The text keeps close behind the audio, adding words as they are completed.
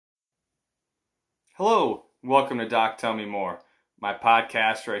Hello, welcome to Doc Tell Me More, my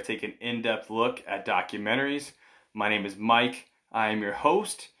podcast where I take an in-depth look at documentaries. My name is Mike, I am your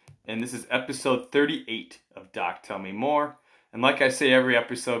host, and this is episode 38 of Doc Tell Me More. And like I say every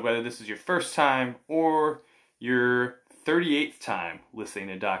episode, whether this is your first time or your 38th time listening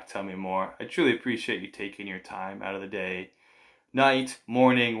to Doc Tell Me More, I truly appreciate you taking your time out of the day, night,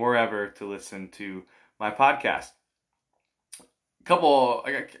 morning, wherever to listen to my podcast.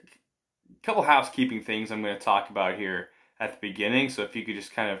 I got couple housekeeping things I'm going to talk about here at the beginning. So if you could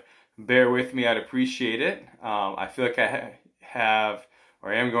just kind of bear with me, I'd appreciate it. I feel like I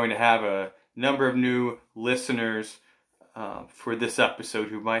am going to have a number of new listeners for this episode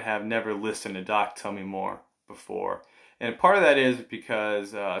who might have never listened to Doc Tell Me More before. And part of that is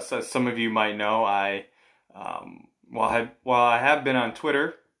because, so some of you might know, while I have been on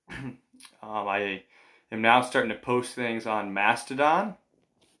Twitter, I am now starting to post things on Mastodon.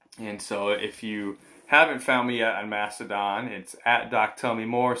 And so if you haven't found me yet on Mastodon, it's at Doc Tell Me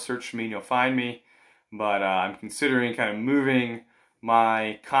More. Search for me and you'll find me. But I'm considering kind of moving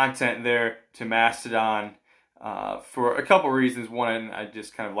my content there to Mastodon for a couple reasons. One, I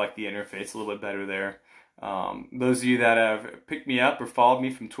just kind of like the interface a little bit better there. Those of you that have picked me up or followed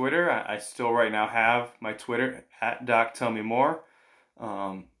me from Twitter, I still right now have my Twitter at Doc Tell Me More.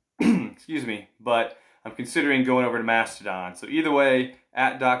 Excuse me, but I'm considering going over to Mastodon. So either way,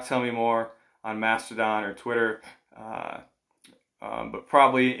 at Doc Tell Me More on Mastodon or Twitter. But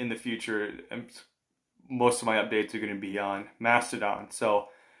probably in the future, most of my updates are going to be on Mastodon. So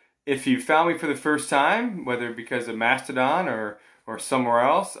if you found me for the first time, whether because of Mastodon or somewhere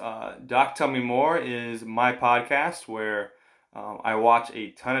else, Doc Tell Me More is my podcast where I watch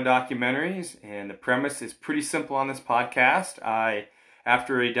a ton of documentaries, and the premise is pretty simple on this podcast.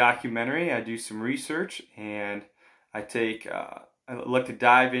 After a documentary, I do some research, and I like to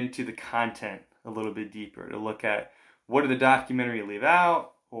dive into the content a little bit deeper, to look at what did the documentary leave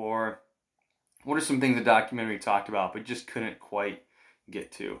out, or what are some things the documentary talked about but just couldn't quite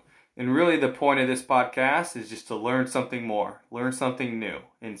get to. And really the point of this podcast is just to learn something more, learn something new.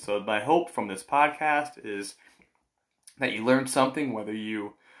 And so my hope from this podcast is that you learn something, whether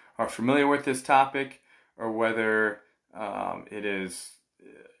you are familiar with this topic or whether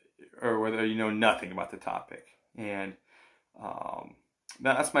whether you know nothing about the topic. And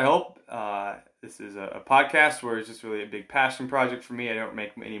that's my hope. This is a podcast where it's just really a big passion project for me. I don't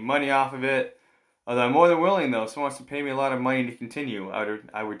make any money off of it. Although I'm more than willing, though, if someone wants to pay me a lot of money to continue,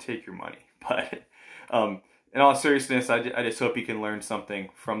 I would take your money. But in all seriousness, I just hope you can learn something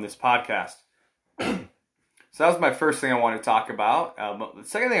from this podcast. So that was my first thing I want to talk about. But the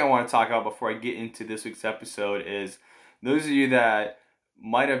second thing I want to talk about before I get into this week's episode is those of you that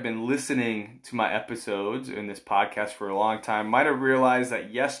might have been listening to my episodes in this podcast for a long time might have realized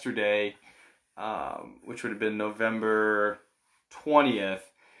that yesterday, which would have been November 20th,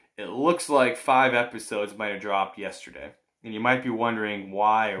 it looks like 5 episodes might have dropped yesterday. And you might be wondering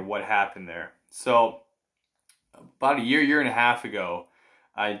why or what happened there. So about a year and a half ago,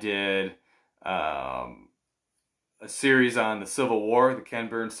 I did a series on the Civil War, the Ken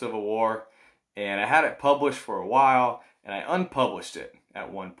Burns Civil War, and I had it published for a while, and I unpublished it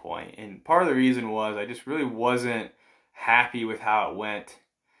at one point. And part of the reason was I just really wasn't happy with how it went.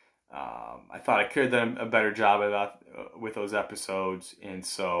 I thought I could have done a better job with those episodes, and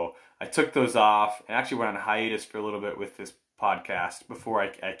so I took those off and actually went on hiatus for a little bit with this podcast before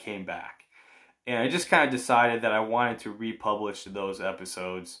I came back. And I just kind of decided that I wanted to republish those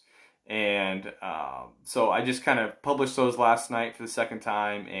episodes. And so I just kind of published those last night for the second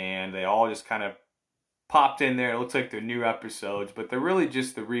time, and they all just kind of popped in there. It looks like they're new episodes, but they're really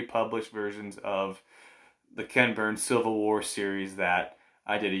just the republished versions of the Ken Burns Civil War series that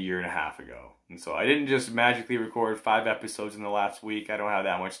I did a year and a half ago. And so I didn't just magically record 5 episodes in the last week. I don't have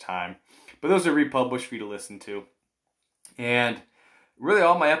that much time. But those are republished for you to listen to. And really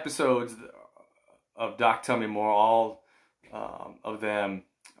all my episodes of Doc Tell Me More, all of them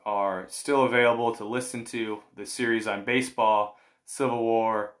are still available to listen to. The series on baseball, Civil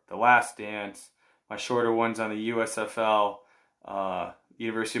War, The Last Dance, my shorter ones on the USFL,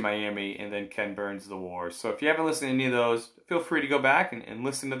 University of Miami, and then Ken Burns The War. So if you haven't listened to any of those, feel free to go back and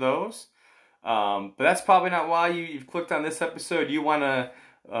listen to those. But that's probably not why you've clicked on this episode. You want to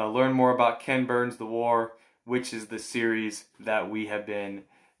learn more about Ken Burns The War, which is the series that we have been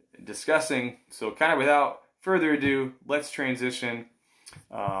discussing. So kind of without further ado, let's transition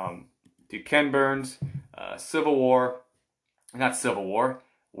to Ken Burns World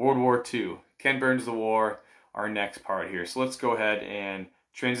War II. Ken Burns The War, our next part here. So let's go ahead and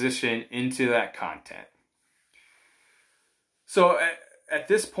transition into that content. So at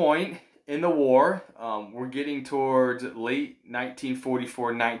this point, in the war. We're getting towards late 1944,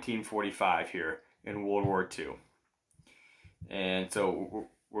 1945 here in World War II. And so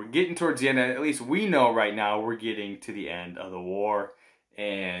we're getting towards the end. At least we know right now we're getting to the end of the war.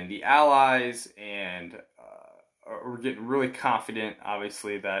 And the Allies and we're getting really confident,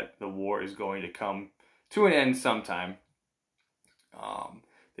 obviously, that the war is going to come to an end sometime.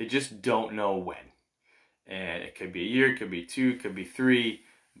 They just don't know when. And it could be a year, it could be 2, it could be 3,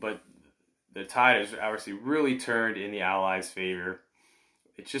 but the tide is obviously really turned in the Allies' favor.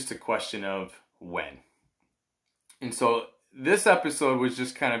 It's just a question of when. And so this episode was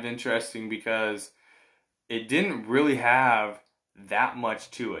just kind of interesting because it didn't really have that much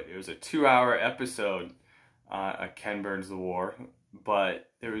to it. It was a 2-hour episode, Ken Burns' The War, but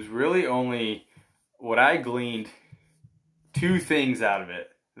there was really only, what I gleaned, 2 things out of it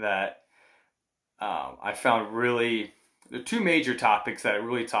that I found really, the 2 major topics that I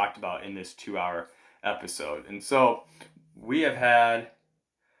really talked about in this 2-hour episode. And so we have had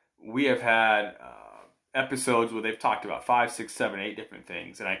episodes where they've talked about 5, 6, 7, 8 different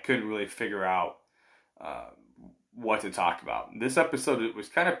things, and I couldn't really figure out what to talk about. This episode, it was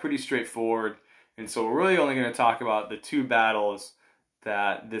kind of pretty straightforward, and so we're really only going to talk about the 2 battles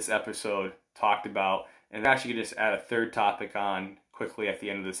that this episode talked about, and I'm actually going to just add a 3rd topic on quickly at the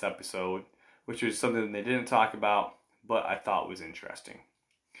end of this episode, which was something they didn't talk about, but I thought was interesting.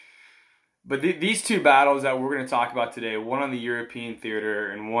 But these 2 battles that we're going to talk about today, one on the European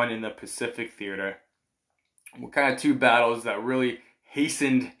theater and one in the Pacific theater, were kind of 2 battles that really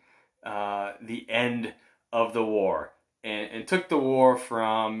hastened the end of the war and took the war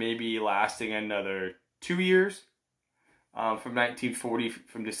from maybe lasting another 2 years, from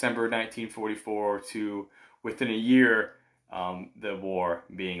December 1944 to within a year, the war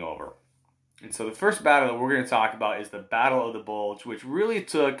being over. And so the first battle that we're going to talk about is the Battle of the Bulge, which really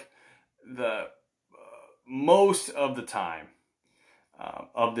took the most of the time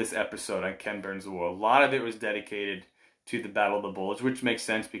of this episode on Ken Burns' The War. A lot of it was dedicated to the Battle of the Bulge, which makes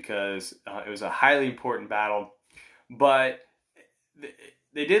sense because it was a highly important battle. But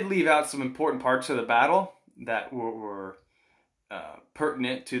they did leave out some important parts of the battle that were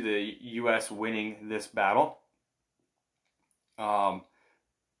pertinent to the U.S. winning this battle. And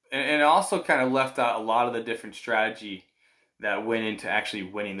it also kind of left out a lot of the different strategy that went into actually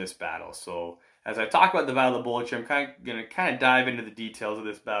winning this battle. So as I talk about the Battle of the Bulge, I'm going to dive into the details of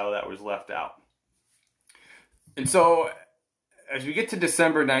this battle that was left out. And so as we get to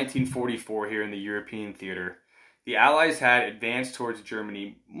December 1944 here in the European theater, the Allies had advanced towards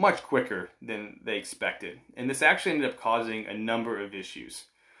Germany much quicker than they expected. And this actually ended up causing a number of issues.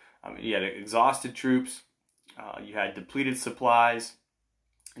 You had exhausted troops, you had depleted supplies,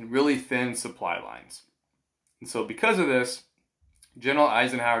 and really thin supply lines. And so because of this, General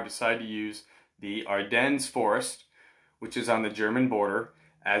Eisenhower decided to use the Ardennes Forest, which is on the German border,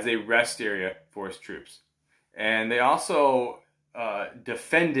 as a rest area for his troops. And they also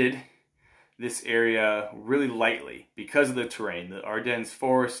defended this area really lightly because of the terrain. The Ardennes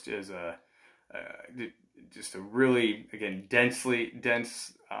Forest is just a really, again, dense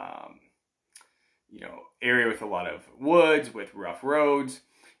area with a lot of woods, with rough roads.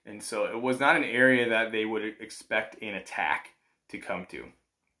 And so it was not an area that they would expect an attack to come to.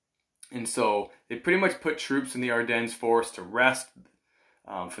 And so they pretty much put troops in the Ardennes Forest to rest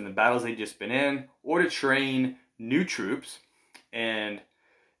from the battles they'd just been in, or to train new troops. And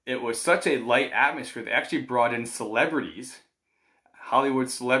it was such a light atmosphere, they actually brought in celebrities, Hollywood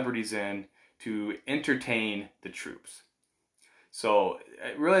celebrities in, to entertain the troops. So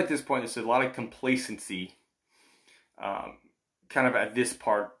really at this point, there's a lot of complacency kind of at this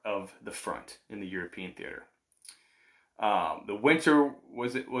part of the front in the European theater. The winter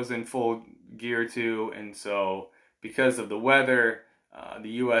was in full gear too, and so because of the weather, the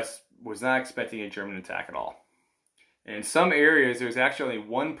U.S. was not expecting a German attack at all. And in some areas, there was actually only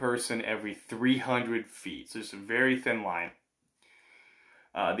 1 person every 300 feet, so it's a very thin line.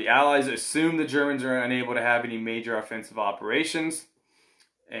 The Allies assumed the Germans are unable to have any major offensive operations,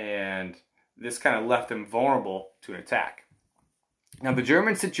 and this kind of left them vulnerable to an attack. Now, the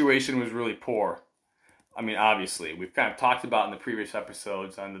German situation was really poor. I mean, obviously, we've kind of talked about in the previous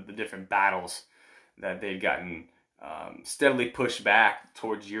episodes on the different battles that they'd gotten steadily pushed back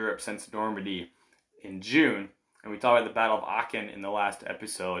towards Europe since Normandy in June. And we talked about the Battle of Aachen in the last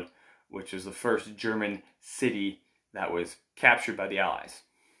episode, which was the first German city that was captured by the Allies.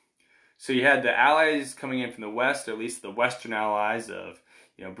 So you had the Allies coming in from the west, or at least the Western Allies of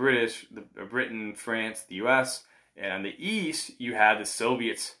Britain, France, the U.S., and on the east, you had the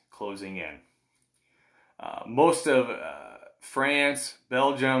Soviets closing in. Most of France,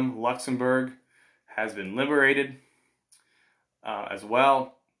 Belgium, Luxembourg has been liberated as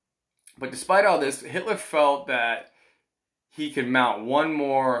well. But despite all this, Hitler felt that he could mount one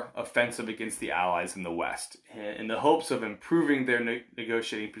more offensive against the Allies in the West in the hopes of improving their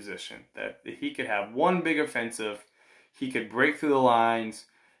negotiating position. That he could have one big offensive, he could break through the lines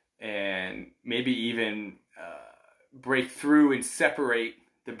and maybe even break through and separate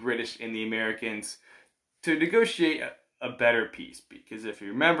the British and the Americans to negotiate a better peace. Because if you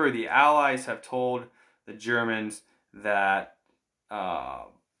remember, the Allies have told the Germans that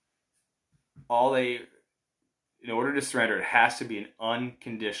in order to surrender, it has to be an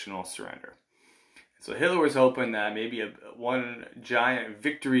unconditional surrender. So Hitler was hoping that maybe one giant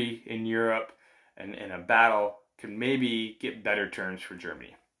victory in Europe and in a battle could maybe get better terms for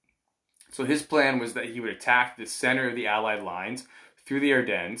Germany. So his plan was that he would attack the center of the Allied lines through the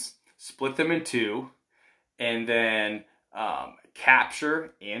Ardennes, split them in two, and then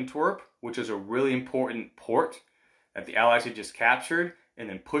capture Antwerp, which is a really important port that the Allies had just captured, and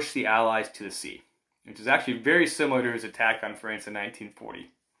then push the Allies to the sea, which is actually very similar to his attack on France in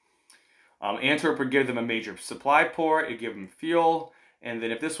 1940. Antwerp would give them a major supply port, it would give them fuel, and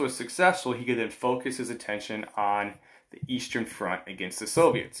then if this was successful, he could then focus his attention on the Eastern Front against the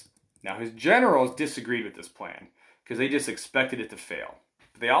Soviets. Now, his generals disagreed with this plan because they just expected it to fail.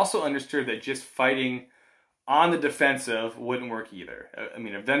 But they also understood that just fighting on the defensive wouldn't work either. I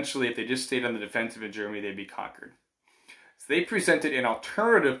mean, eventually, if they just stayed on the defensive in Germany, they'd be conquered. So they presented an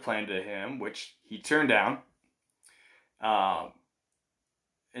alternative plan to him, which he turned down. And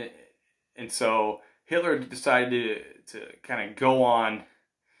so Hitler decided to kind of go on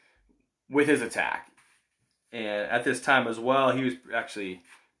with his attack. And at this time as well, he was actually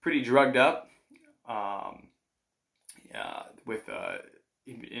pretty drugged up.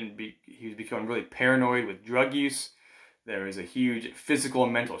 He was becoming really paranoid with drug use. There was a huge physical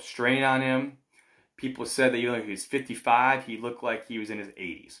and mental strain on him. People said that even though he was 55, he looked like he was in his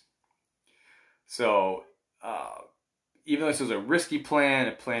 80s. So, even though this was a risky plan,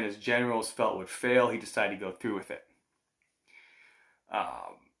 a plan his generals felt would fail, he decided to go through with it.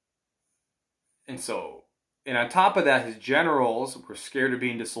 And on top of that, his generals were scared of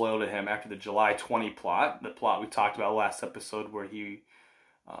being disloyal to him after the July 20 plot, the plot we talked about last episode where he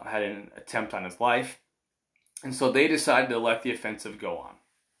had an attempt on his life. And so they decided to let the offensive go on.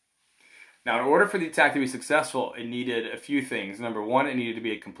 Now, in order for the attack to be successful, it needed a few things. Number one, it needed to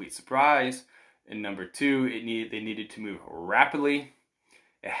be a complete surprise. And number two, they needed to move rapidly.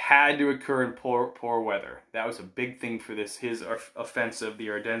 It had to occur in poor weather. That was a big thing for his offensive,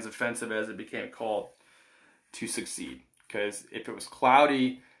 the Ardennes offensive as it became called, to succeed. Because if it was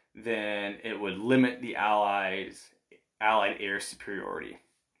cloudy, then it would limit the Allied air superiority.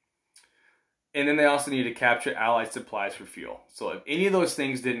 And then they also needed to capture Allied supplies for fuel. So if any of those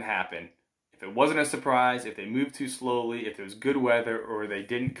things didn't happen, if it wasn't a surprise, if they moved too slowly, if it was good weather, or they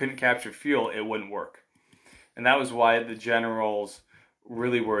couldn't capture fuel, it wouldn't work. And that was why the generals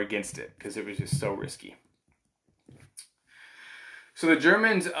really were against it, because it was just so risky. So the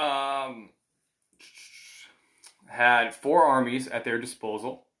Germans had 4 armies at their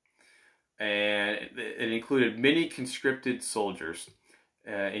disposal, and it included many conscripted soldiers,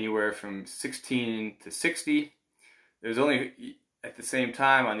 anywhere from 16 to 60. There was only, at the same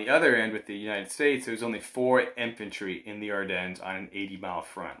time, on the other end with the United States, there was only 4 infantry in the Ardennes on an 80-mile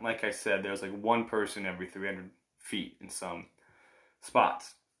front. Like I said, there was like 1 person every 300 feet in some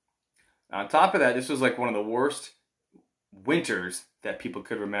spots. On top of that, this was like one of the worst winters that people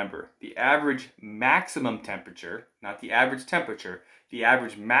could remember. The average maximum temperature, not the average temperature, the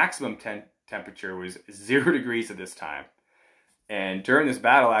average maximum temperature was 0 degrees at this time. And during this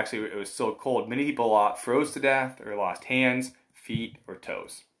battle, actually, it was so cold, many people froze to death or lost hands, feet, or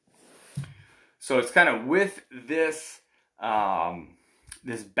toes. So it's kind of with this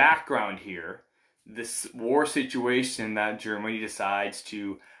this background here, this war situation, that Germany decides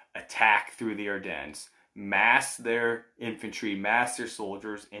to attack through the Ardennes, mass their infantry, mass their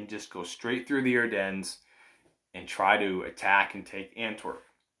soldiers, and just go straight through the Ardennes and try to attack and take Antwerp.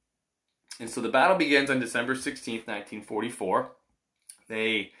 And so the battle begins on December 16th, 1944.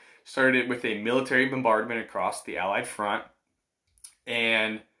 They started it with a military bombardment across the Allied front,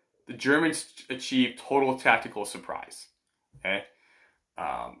 and the Germans achieved total tactical surprise. Okay,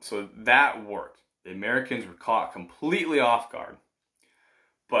 so that worked. The Americans were caught completely off guard,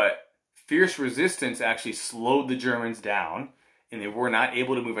 but fierce resistance actually slowed the Germans down, and they were not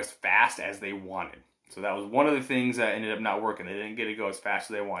able to move as fast as they wanted. So that was one of the things that ended up not working. They didn't get to go as fast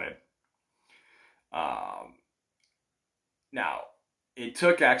as they wanted. Now, it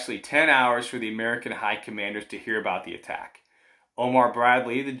took actually 10 hours for the American high commanders to hear about the attack. Omar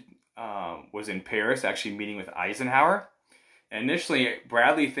Bradley was in Paris, actually meeting with Eisenhower. And initially,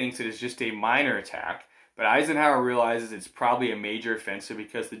 Bradley thinks it is just a minor attack, but Eisenhower realizes it's probably a major offensive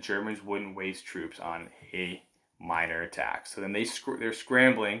because the Germans wouldn't waste troops on a minor attack. So then they're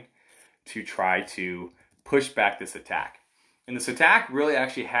scrambling to try to push back this attack. And this attack really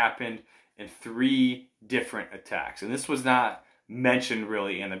actually happened in 3 different attacks. And this was not mentioned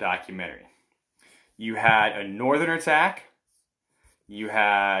really in the documentary. You had a northern attack, you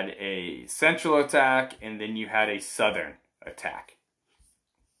had a central attack, and then you had a southern attack.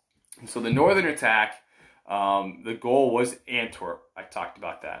 And so the northern attack, the goal was Antwerp. I talked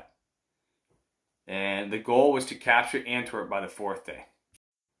about that. And the goal was to capture Antwerp by the 4th day.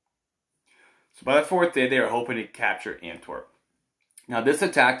 So by the 4th day, they were hoping to capture Antwerp. Now this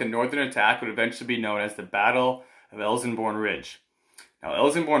attack, the northern attack, would eventually be known as the Battle of Elsenborn Ridge. Now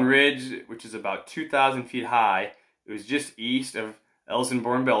Elsenborn Ridge, which is about 2,000 feet high, it was just east of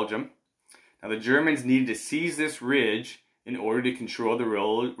Elsenborn, Belgium. Now the Germans needed to seize this ridge in order to control the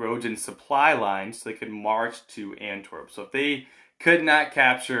roads and supply lines so they could march to Antwerp. So if they could not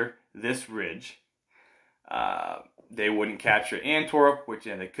capture this ridge, they wouldn't capture Antwerp, which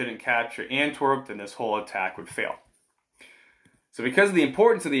they couldn't capture Antwerp, then this whole attack would fail. So because of the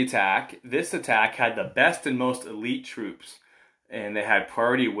importance of the attack, this attack had the best and most elite troops, and they had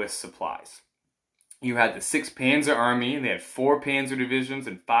priority with supplies. You had the 6th Panzer Army, and they had 4 Panzer divisions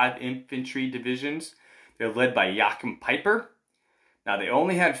and 5 infantry divisions. They're led by Joachim Peiper. Now they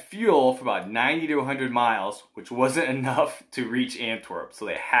only had fuel for about 90 to 100 miles, which wasn't enough to reach Antwerp, so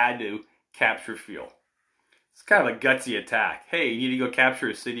they had to capture fuel. It's kind of a gutsy attack. Hey, you need to go capture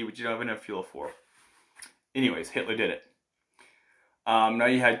a city which you don't have enough fuel for. Anyways, Hitler did it. Now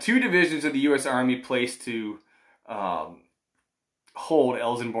you had 2 divisions of the U.S. Army placed to hold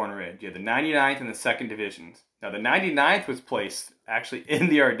Elsenborn Ridge. You had the 99th and the 2nd Divisions. Now the 99th was placed actually in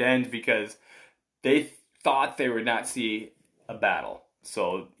the Ardennes because they thought they would not see a battle.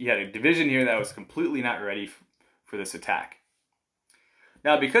 So you had a division here that was completely not ready for this attack.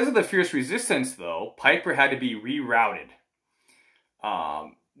 Now because of the fierce resistance though, Peiper had to be rerouted.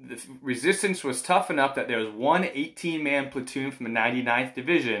 The resistance was tough enough that there was one 18-man platoon from the 99th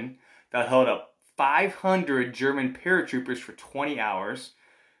Division that held up 500 German paratroopers for 20 hours,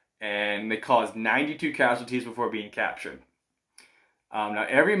 and they caused 92 casualties before being captured. Now,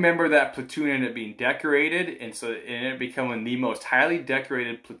 every member of that platoon ended up being decorated, and so it ended up becoming the most highly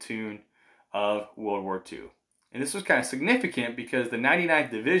decorated platoon of World War II. And this was kind of significant because the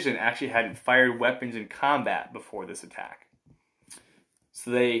 99th Division actually hadn't fired weapons in combat before this attack. So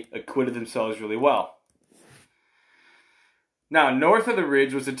they acquitted themselves really well. Now, north of the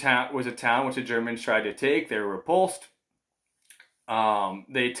ridge was a town which the Germans tried to take. They were repulsed.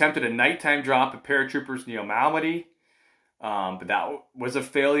 They attempted a nighttime drop of paratroopers near Malmedy, but that was a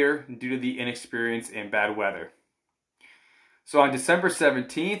failure due to the inexperience and bad weather. So on December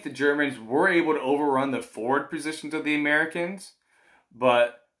 17th, the Germans were able to overrun the forward positions of the Americans,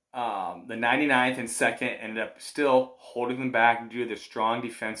 but the 99th and 2nd ended up still holding them back due to their strong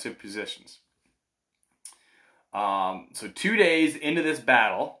defensive positions. So 2 days into this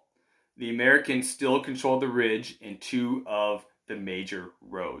battle, the Americans still controlled the ridge and 2 of the major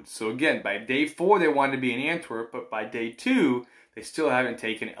roads. So again, by day 4, they wanted to be in Antwerp, but by day 2, they still haven't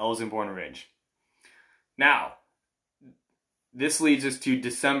taken Elsenborn Ridge. Now, this leads us to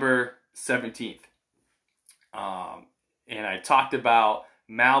December 17th. And I talked about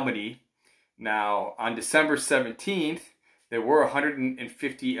Malmedy. Now, on December 17th, there were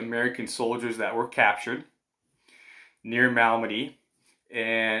 150 American soldiers that were captured near Malmedy.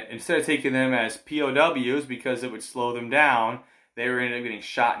 And instead of taking them as POWs because it would slow them down, they were ended up getting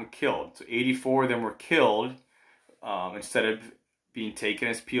shot and killed. So 84 of them were killed instead of being taken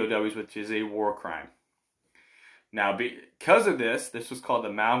as POWs, which is a war crime. Now, because of this was called the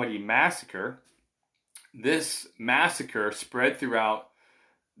Malmedy Massacre. This massacre spread throughout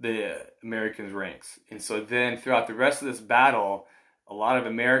the Americans' ranks. And so then throughout the rest of this battle, a lot of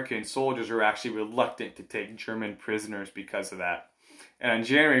American soldiers were actually reluctant to take German prisoners because of that. And on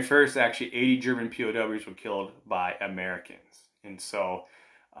January 1st, actually 80 German POWs were killed by Americans. And so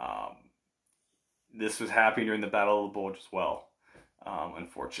this was happening during the Battle of the Bulge as well,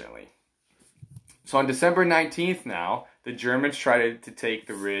 unfortunately. So on December 19th now, the Germans tried to take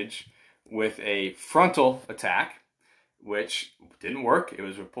the ridge with a frontal attack, which didn't work. It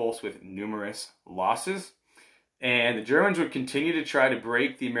was repulsed with numerous losses. And the Germans would continue to try to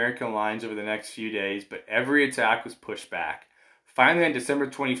break the American lines over the next few days, but every attack was pushed back. Finally, on December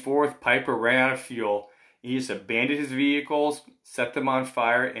 24th, Peiper ran out of fuel. He just abandoned his vehicles, set them on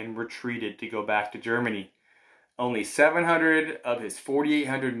fire, and retreated to go back to Germany. only 700 of his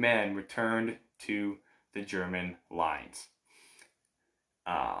 4,800 men returned to the German lines.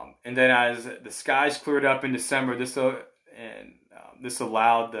 And then as the skies cleared up in December, this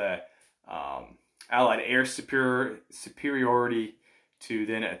allowed the Allied air superiority to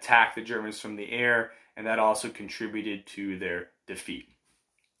then attack the Germans from the air, and that also contributed to their defeat.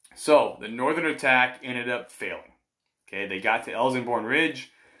 So the northern attack ended up failing. Okay, they got to Elsenborn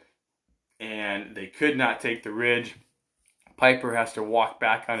Ridge, and they could not take the ridge. Piper has to walk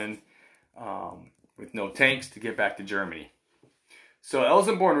back on with no tanks to get back to Germany. So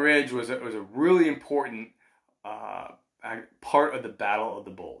Elsenborn Ridge was a really important part of the Battle of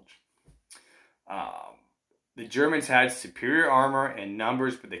the Bulge. The Germans had superior armor and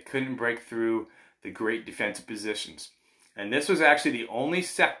numbers, but they couldn't break through the great defensive positions. And this was actually the only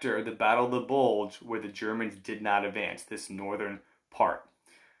sector of the Battle of the Bulge where the Germans did not advance, this northern part.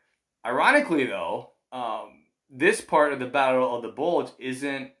 Ironically, though, this part of the Battle of the Bulge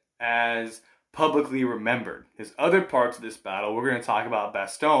isn't as publicly remembered. There's other parts of this battle, we're going to talk about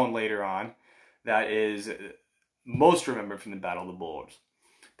Bastogne later on, that is most remembered from the Battle of the Bulge.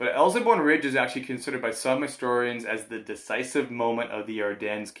 But Elsenborn Ridge is actually considered by some historians as the decisive moment of the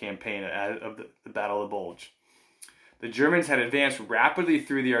Ardennes campaign of the Battle of the Bulge. The Germans had advanced rapidly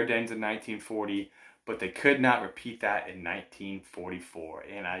through the Ardennes in 1940, but they could not repeat that in 1944.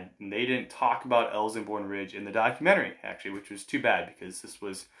 And they didn't talk about Elsenborn Ridge in the documentary, actually, which was too bad because this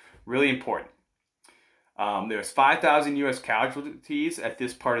was really important. There was 5,000 U.S. casualties at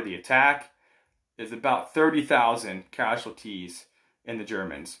this part of the attack. There's about 30,000 casualties in the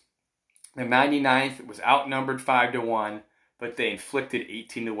Germans. The 99th was outnumbered 5-1, but they inflicted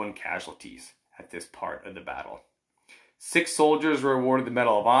 18-1 casualties at this part of the battle. 6 soldiers were awarded the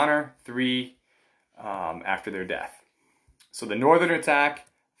Medal of Honor, 3 after their death. So the northern attack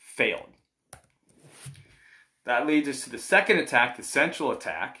failed. That leads us to the second attack, the central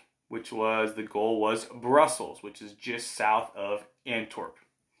attack, which was, the goal was Brussels, which is just south of Antwerp.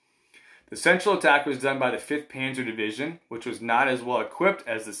 The central attack was done by the 5th Panzer Division, which was not as well equipped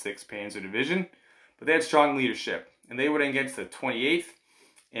as the 6th Panzer Division, but they had strong leadership, and they went against the 28th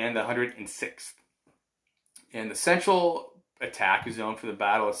and the 106th. And the central attack is known for the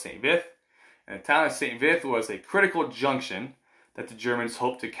Battle of St. Vith, and the town of St. Vith was a critical junction that the Germans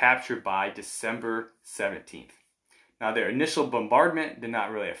hoped to capture by December 17th. Now, their initial bombardment did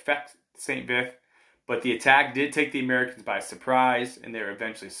not really affect St. Vith, but the attack did take the Americans by surprise, and they were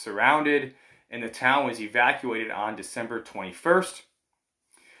eventually surrounded, and the town was evacuated on December 21st.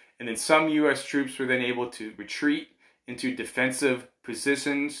 And then some U.S. troops were then able to retreat into defensive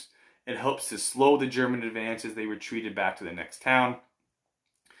positions in hopes to slow the German advance as they retreated back to the next town.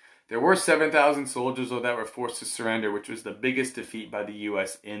 There were 7,000 soldiers, though, that were forced to surrender, which was the biggest defeat by the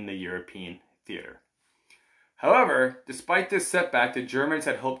U.S. in the European theater. However, despite this setback, the Germans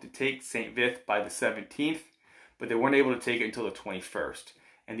had hoped to take St. Vith by the 17th, but they weren't able to take it until the 21st.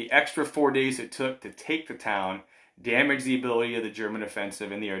 And the extra 4 days it took to take the town damaged the ability of the German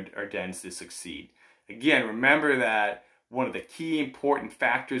offensive in the Ardennes to succeed. Again, remember that one of the key important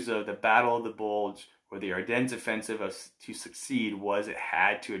factors of the Battle of the Bulge, or the Ardennes offensive, to succeed was it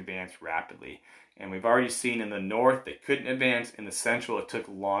had to advance rapidly. And we've already seen in the north they couldn't advance. In the central, it took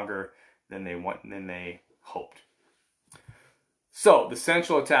longer than they hoped. So the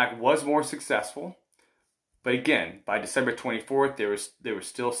central attack was more successful, but again, by December 24th, they were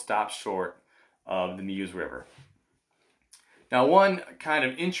still stopped short of the Meuse River. Now, one kind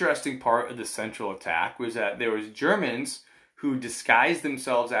of interesting part of the central attack was that there was Germans who disguised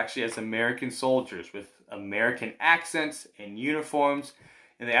themselves actually as American soldiers with American accents and uniforms,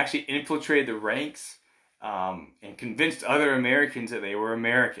 and they actually infiltrated the ranks and convinced other Americans that they were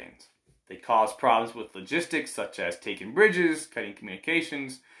Americans. They caused problems with logistics, such as taking bridges, cutting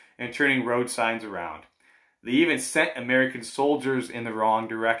communications, and turning road signs around. They even sent American soldiers in the wrong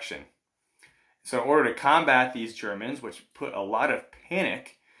direction. So in order to combat these Germans, which put a lot of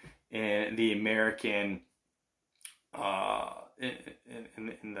panic in the American,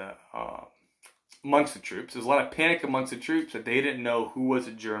 amongst the troops. There's a lot of panic amongst the troops that they didn't know who was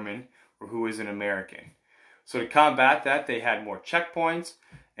a German or who was an American. So to combat that, they had more checkpoints,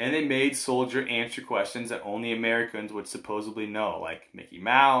 and they made soldier answer questions that only Americans would supposedly know, like Mickey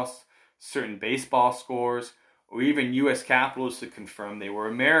Mouse, certain baseball scores, or even U.S. capitals to confirm they were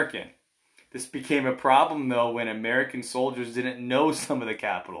American. This became a problem, though, when American soldiers didn't know some of the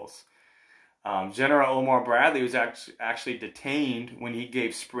capitals. General Omar Bradley was actually detained when he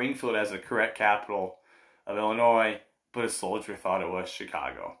gave Springfield as the correct capital of Illinois, but a soldier thought it was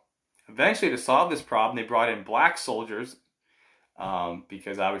Chicago. Eventually, to solve this problem, they brought in black soldiers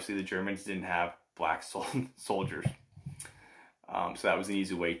because obviously the Germans didn't have black soldiers. So that was an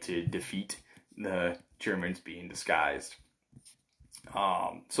easy way to defeat the Germans being disguised.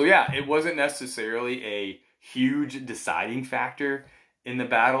 So yeah, it wasn't necessarily a huge deciding factor in the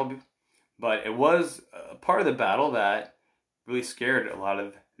battle, but it was a part of the battle that really scared a lot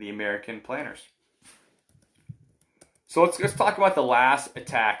of the American planners. So let's talk about the last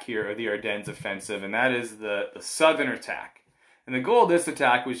attack here of the Ardennes offensive, and that is the southern attack. And the goal of this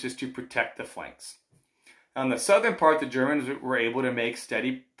attack was just to protect the flanks. On the southern part, the Germans were able to make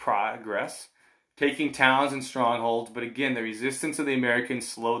steady progress, taking towns and strongholds, but again, the resistance of the Americans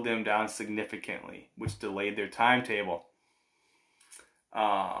slowed them down significantly, which delayed their timetable.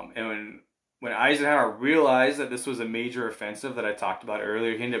 And when Eisenhower realized that this was a major offensive that I talked about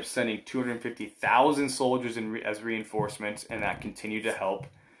earlier, he ended up sending 250,000 soldiers as reinforcements, and that continued to help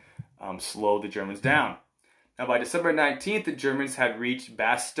slow the Germans down. Now, by December 19th, the Germans had reached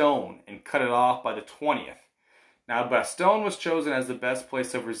Bastogne and cut it off by the 20th. Now, Bastogne was chosen as the best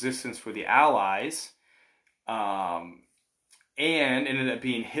place of resistance for the Allies, and ended up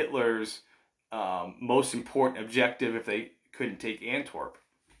being Hitler's most important objective if they couldn't take Antwerp.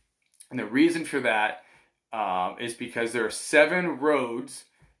 And the reason for that is because there are 7 roads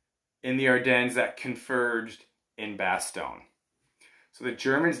in the Ardennes that converged in Bastogne. So the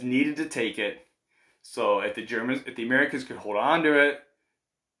Germans needed to take it. So if the Americans could hold on to it,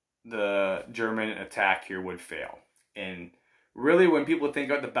 the German attack here would fail. And really, when people think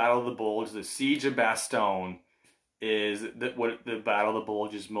about the Battle of the Bulge, the Siege of Bastogne is what the Battle of the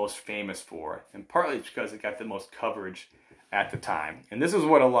Bulge is most famous for. And partly it's because it got the most coverage at the time. And this is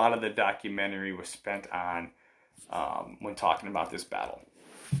what a lot of the documentary was spent on when talking about this battle.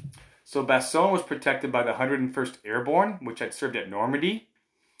 So Bastogne was protected by the 101st Airborne, which had served at Normandy.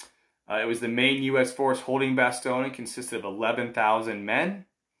 It was the main U.S. force holding Bastogne and consisted of 11,000 men.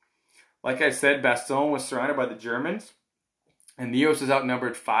 Like I said, Bastogne was surrounded by the Germans, and the U.S. was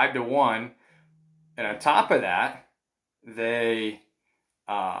outnumbered 5-1. And on top of that, they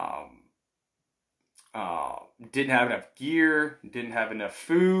didn't have enough gear, didn't have enough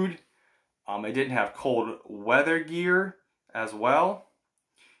food. They didn't have cold weather gear as well.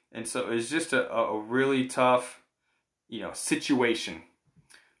 And so it was just a really tough, situation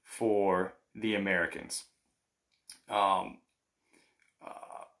for the Americans.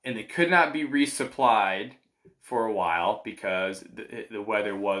 And they could not be resupplied for a while because the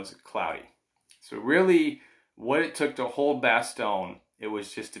weather was cloudy. So really, what it took to hold Bastogne, it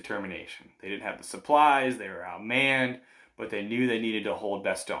was just determination. They didn't have the supplies, they were outmanned, but they knew they needed to hold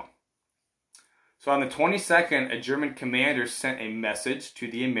Bastogne. So on the 22nd, a German commander sent a message to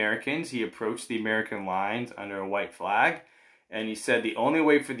the Americans. He approached the American lines under a white flag, and he said the only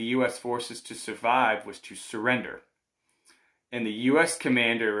way for the U.S. forces to survive was to surrender. And the U.S.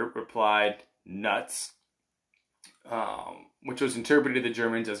 commander replied, "Nuts," which was interpreted to the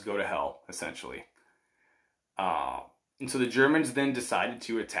Germans as "go to hell," essentially. And so the Germans then decided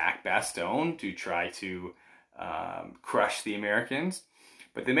to attack Bastogne to try to crush the Americans.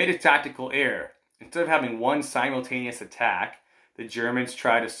 But they made a tactical error. Instead of having one simultaneous attack, the Germans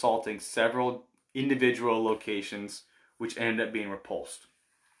tried assaulting several individual locations, which ended up being repulsed.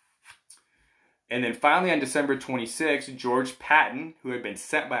 And then finally on December 26, George Patton, who had been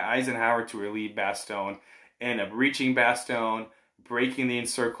sent by Eisenhower to relieve Bastogne, ended up reaching Bastogne, breaking the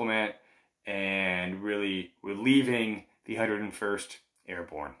encirclement, and really relieving the 101st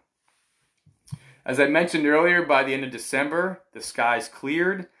Airborne. As I mentioned earlier, by the end of December, the skies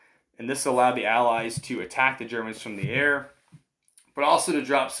cleared, and this allowed the Allies to attack the Germans from the air, but also to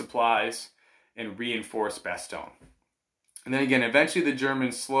drop supplies and reinforce Bastogne. And then again, eventually the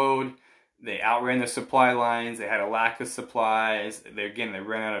Germans slowed. They outran the supply lines. They had a lack of supplies. They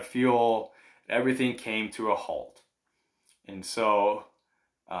ran out of fuel. Everything came to a halt. And so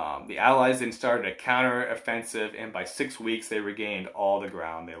the Allies then started a counter-offensive, and by 6 weeks they regained all the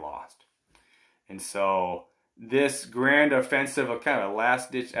ground they lost. And so this grand offensive, a kind of a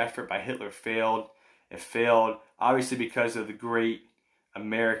last-ditch effort by Hitler, failed. It failed obviously because of the great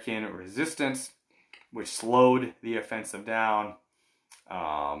American resistance, which slowed the offensive down.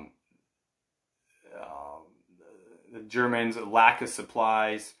 The Germans' lack of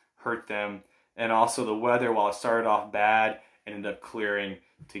supplies hurt them, and also the weather, while it started off bad, ended up clearing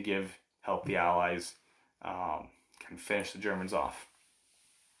to help the Allies kind of finish the Germans off.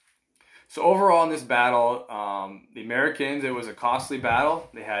 So overall in this battle, the Americans, it was a costly battle.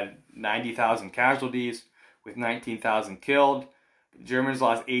 They had 90,000 casualties with 19,000 killed. The Germans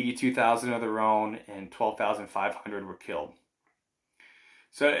lost 82,000 of their own, and 12,500 were killed.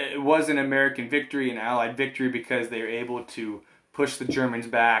 So it was an American victory, an Allied victory, because they were able to push the Germans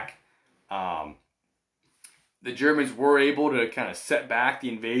back The Germans were able to kind of set back the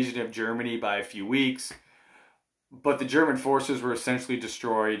invasion of Germany by a few weeks, but the German forces were essentially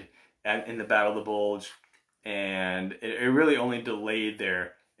destroyed in the Battle of the Bulge, and it really only delayed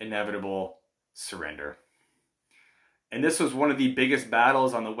their inevitable surrender. And this was one of the biggest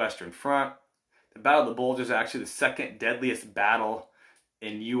battles on the Western Front. The Battle of the Bulge is actually the second deadliest battle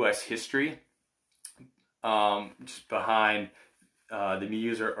in U.S. history, just behind the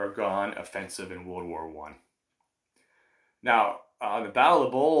Meuse-Argonne offensive in World War I. Now, the Battle of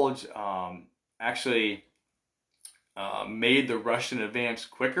the Bulge actually made the Russian advance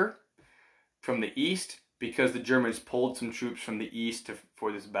quicker from the east, because the Germans pulled some troops from the east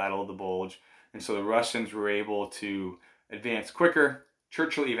for this Battle of the Bulge. And so the Russians were able to advance quicker.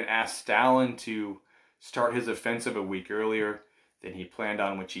 Churchill even asked Stalin to start his offensive a week earlier than he planned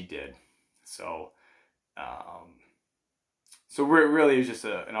on, which he did. So really it was just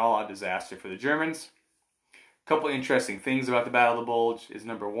an all-out disaster for the Germans. A couple interesting things about the Battle of the Bulge is,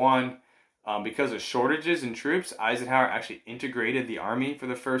 number one, because of shortages in troops, Eisenhower actually integrated the army for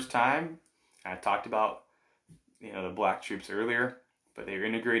the first time. I talked about the black troops earlier, but they were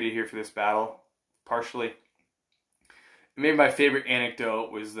integrated here for this battle, partially. Maybe my favorite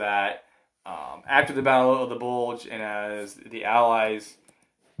anecdote was that after the Battle of the Bulge, and as the Allies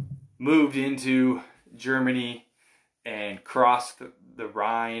moved into Germany and crossed the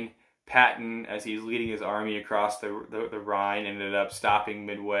Rhine, Patton, as he's leading his army across the Rhine, ended up stopping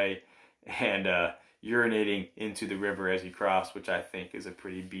midway and urinating into the river as he crossed, which I think is a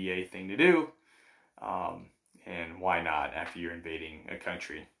pretty BA thing to do. And why not after you're invading a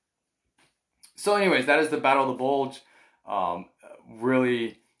country? So anyways, that is the Battle of the Bulge.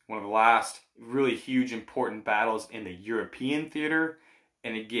 Really one of the last really huge important battles in the European theater.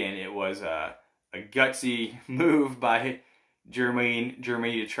 And again, it was a gutsy move by Germany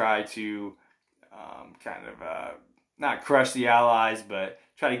to try to not crush the Allies, but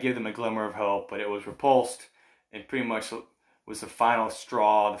try to give them a glimmer of hope. But it was repulsed, and pretty much was the final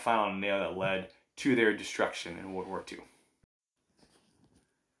straw, the final nail that led to their destruction in World War II.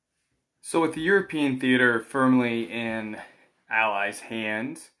 So with the European theater firmly in Allies'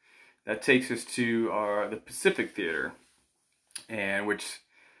 hands, that takes us to the Pacific theater, and which,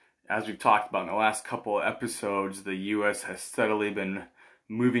 as we've talked about in the last couple of episodes, the U.S. has steadily been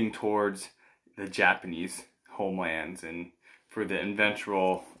moving towards the Japanese homelands and for the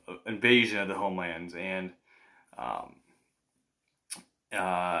eventual invasion of the homelands. And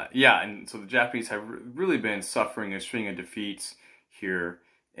and so the Japanese have really been suffering a string of defeats here.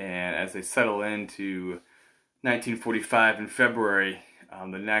 And as they settle into 1945 in February,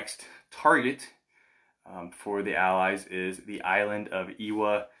 the next target for the Allies is the island of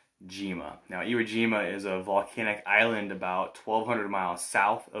Iwo Jima. Now, Iwo Jima is a volcanic island about 1,200 miles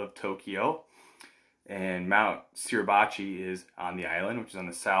south of Tokyo, and Mount Suribachi is on the island, which is on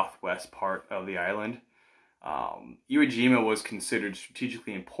the southwest part of the island. Iwo Jima was considered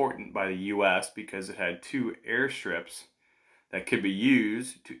strategically important by the U.S. because it had two airstrips that could be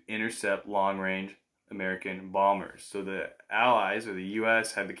used to intercept long-range American bombers. So the Allies, or the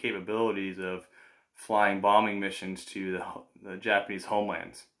U.S., had the capabilities of flying bombing missions to the Japanese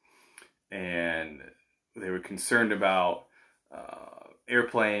homelands. And they were concerned about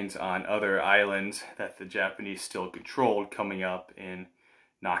airplanes on other islands that the Japanese still controlled coming up and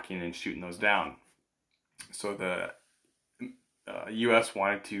knocking and shooting those down. So the U.S.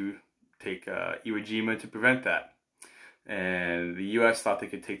 wanted to take Iwo Jima to prevent that. And the U.S. thought they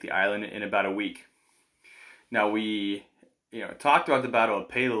could take the island in about a week. Now, we talked about the Battle of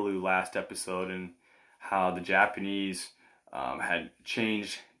Peleliu last episode and how the Japanese had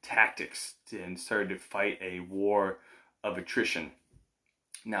changed tactics and started to fight a war of attrition.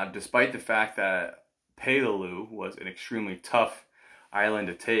 Now, despite the fact that Peleliu was an extremely tough island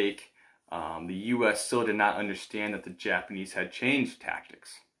to take, the U.S. still did not understand that the Japanese had changed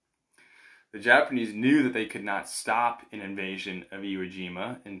tactics. The Japanese knew that they could not stop an invasion of Iwo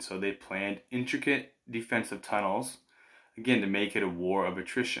Jima, and so they planned intricate defensive tunnels, again, to make it a war of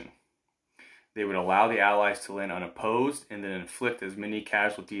attrition. They would allow the Allies to land unopposed and then inflict as many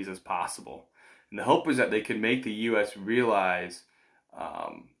casualties as possible. And the hope was that they could make the U.S. realize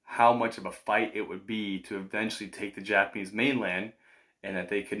how much of a fight it would be to eventually take the Japanese mainland, and that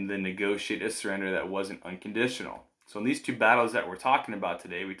they could then negotiate a surrender that wasn't unconditional. So in these two battles that we're talking about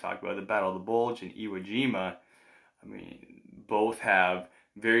today, we talked about the Battle of the Bulge and Iwo Jima. Both have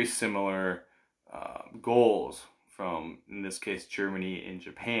very similar goals from, in this case, Germany and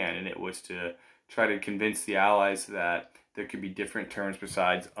Japan, and it was to try to convince the Allies that there could be different terms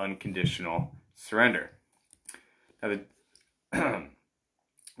besides unconditional surrender. Now,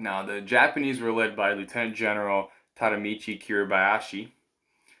 Now, the Japanese were led by Lieutenant General Tadamichi Kiribayashi,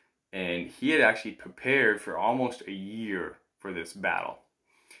 and he had actually prepared for almost a year for this battle.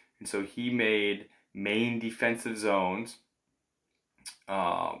 And so he made main defensive zones.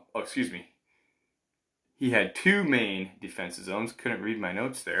 He had two main defensive zones. Couldn't read my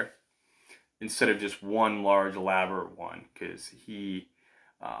notes there. Instead of just one large elaborate one, because he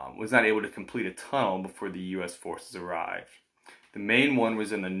was not able to complete a tunnel before the U.S. forces arrived. The main one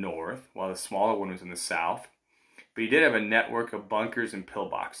was in the north, while the smaller one was in the south. But he did have a network of bunkers and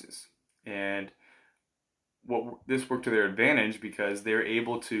pillboxes. And this worked to their advantage because they were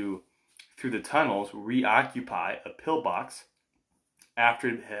able to, through the tunnels, reoccupy a pillbox after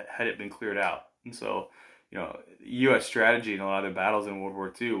it had been cleared out. And so, the U.S. strategy in a lot of the battles in World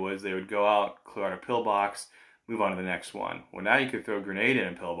War II was they would go out, clear out a pillbox, move on to the next one. Well, now you could throw a grenade in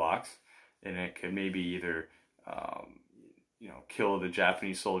a pillbox, and it could maybe either kill the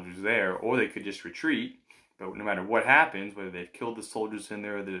Japanese soldiers there, or they could just retreat. But no matter what happens, whether they've killed the soldiers in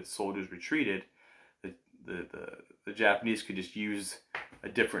there or the soldiers retreated, the Japanese could just use a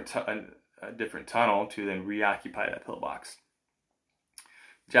different tunnel to then reoccupy that pillbox.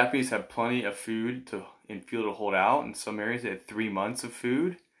 The Japanese had plenty of food and fuel to hold out. In some areas, they had 3 months of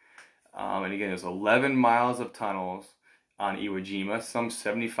food. And again, there's 11 miles of tunnels on Iwo Jima, some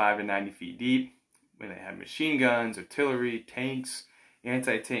 75 to 90 feet deep. When they had machine guns, artillery, tanks,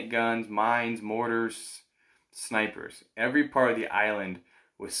 anti-tank guns, mines, mortars, snipers. Every part of the island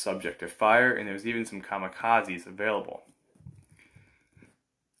was subject to fire, and there was even some kamikazes available.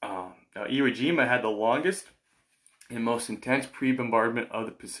 Now, Iwo Jima had the longest and most intense pre-bombardment of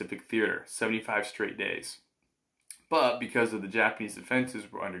the Pacific Theater, 75 straight days. But because of the Japanese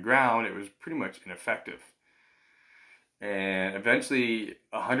defenses were underground, it was pretty much ineffective. And eventually,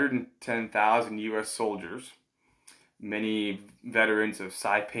 110,000 U.S. soldiers, many veterans of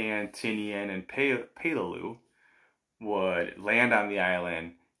Saipan, Tinian, and Peleliu, would land on the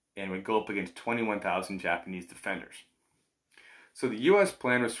island and would go up against 21,000 Japanese defenders. So the U.S.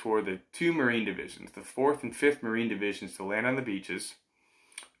 plan was for the two Marine divisions, the 4th and 5th Marine divisions, to land on the beaches.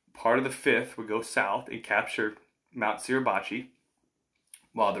 Part of the 5th would go south and capture Mount Suribachi,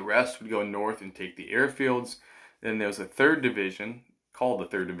 while the rest would go north and take the airfields. Then there was a 3rd division, called the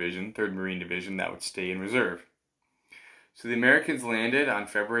 3rd Division, 3rd Marine Division, that would stay in reserve. So the Americans landed on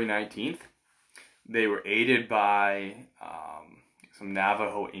February 19th. They were aided by some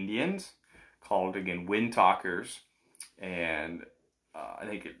Navajo Indians, called, again, Wind Talkers. And I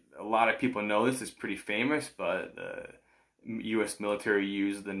think a lot of people know this, is pretty famous, but the U.S. military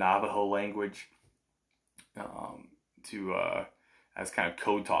used the Navajo language as kind of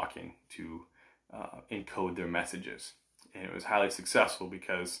code talking to encode their messages. And it was highly successful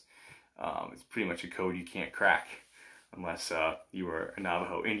because it's pretty much a code you can't crack unless you were a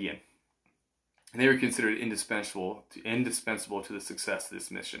Navajo Indian. And they were considered indispensable to the success of this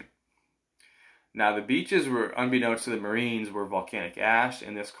mission. Now, the beaches were, unbeknownst to the Marines, were volcanic ash,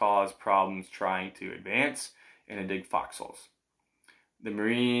 and this caused problems trying to advance and to dig foxholes. The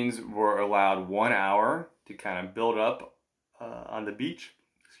Marines were allowed 1 hour to kind of build up on the beach,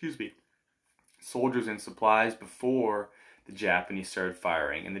 soldiers and supplies before the Japanese started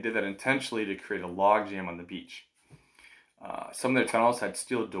firing, and they did that intentionally to create a logjam on the beach. Some of their tunnels had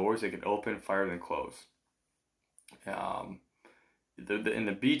steel doors they could open, fire, and close. And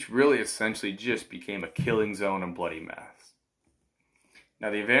the beach really essentially just became a killing zone and bloody mess.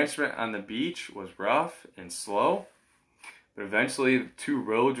 Now, the advancement on the beach was rough and slow, but eventually 2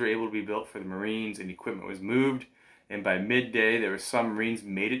 roads were able to be built for the Marines and equipment was moved, and by midday there were some Marines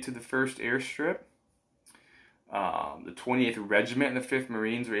made it to the first airstrip. The 28th Regiment and the 5th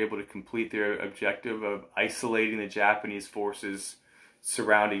Marines were able to complete their objective of isolating the Japanese forces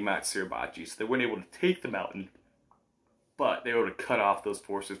surrounding Mount Suribachi. So they weren't able to take the mountain, but they were able to cut off those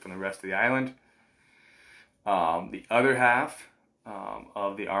forces from the rest of the island. The other half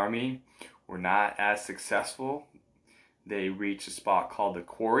of the army were not as successful. They reached a spot called the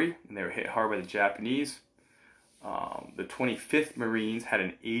Quarry, and they were hit hard by the Japanese. The 25th Marines had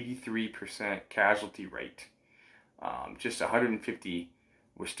an 83% casualty rate. Just 150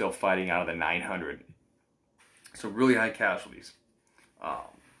 were still fighting out of the 900. So really high casualties.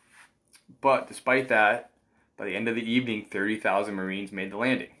 But despite that, by the end of the evening, 30,000 Marines made the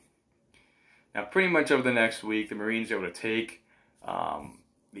landing. Now, pretty much over the next week, the Marines were able to take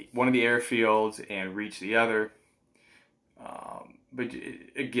one of the airfields and reach the other. But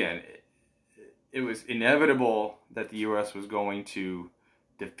again, it was inevitable that the U.S. was going to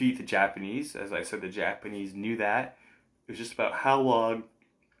defeat the Japanese. As I said, the Japanese knew that. It was just about how long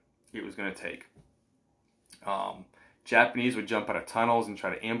it was going to take. Japanese would jump out of tunnels and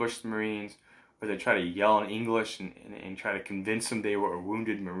try to ambush the Marines, or they'd try to yell in English and try to convince them they were a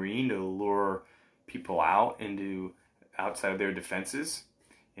wounded Marine to lure people outside of their defenses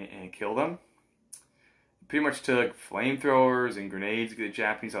and kill them. It pretty much took flamethrowers and grenades to get the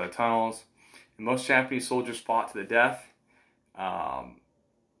Japanese out of tunnels. And most Japanese soldiers fought to the death. And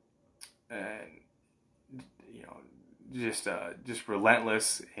just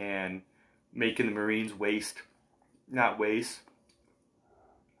relentless and making the Marines not waste.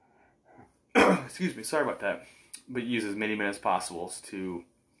 Excuse me, sorry about that. But use as many men as possible to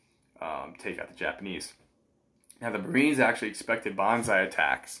take out the Japanese. Now the Marines actually expected banzai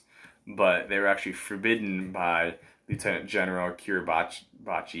attacks, but they were actually forbidden by Lieutenant General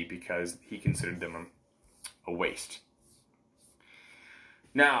Kiribachi because he considered them a waste.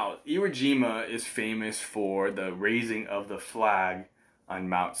 Now, Iwo Jima is famous for the raising of the flag on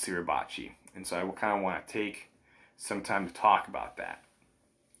Mount Suribachi. And so I kind of want to take some time to talk about that.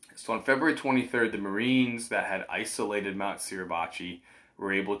 So on February 23rd, the Marines that had isolated Mount Suribachi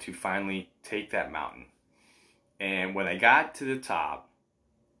were able to finally take that mountain. And when they got to the top,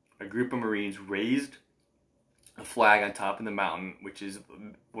 a group of Marines raised a flag on top of the mountain, which is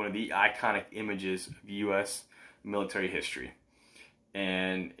one of the iconic images of U.S. military history.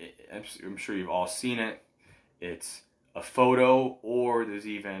 And I'm sure you've all seen it. It's a photo, or there's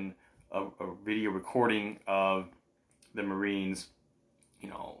even a video recording of the Marines.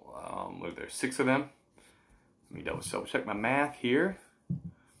 There's 6 of them. Let me double check my math here.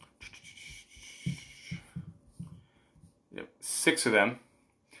 Yep, 6 of them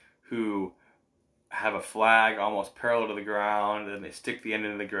who have a flag almost parallel to the ground, and they stick the end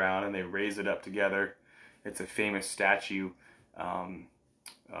into the ground and they raise it up together. It's a famous statue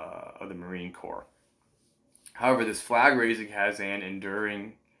of the Marine Corps. However, this flag raising has an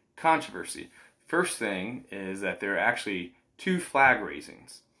enduring controversy. First thing is that there are actually 2 flag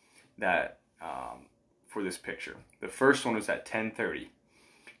raisings that for this picture. The first one was at 10:30.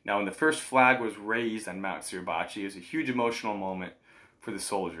 Now, when the first flag was raised on Mount Suribachi, it was a huge emotional moment for the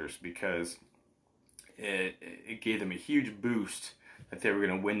soldiers because it gave them a huge boost that they were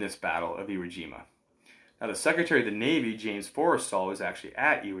going to win this battle of Iwo Jima. Now, the Secretary of the Navy, James Forrestal, was actually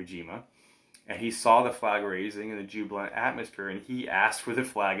at Iwo Jima, and he saw the flag raising and the jubilant atmosphere, and he asked for the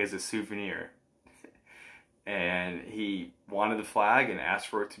flag as a souvenir. And he wanted the flag and asked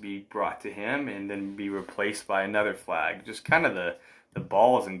for it to be brought to him and then be replaced by another flag. Just kind of the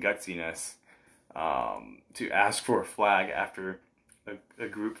balls and gutsiness to ask for a flag after a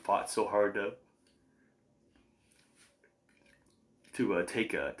group fought so hard to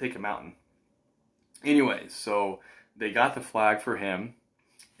take a mountain. Anyways, so they got the flag for him,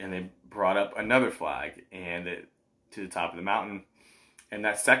 and they brought up another flag to the top of the mountain, and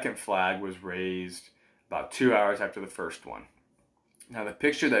that second flag was raised about 2 hours after the first one. Now, the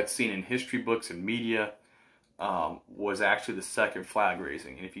picture that's seen in history books and media was actually the second flag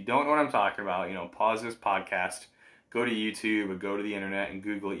raising. And if you don't know what I'm talking about, pause this podcast, go to YouTube or go to the internet and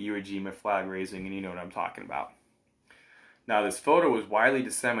Google Iwo Jima flag raising, and you know what I'm talking about. Now, this photo was widely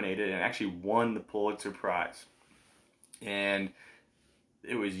disseminated and actually won the Pulitzer Prize. And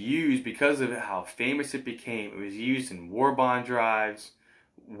it was used, because of how famous it became, it was used in war bond drives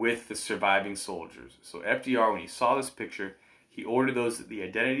with the surviving soldiers. So FDR, when he saw this picture, he ordered the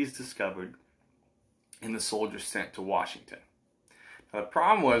identities discovered and the soldiers sent to Washington. Now, the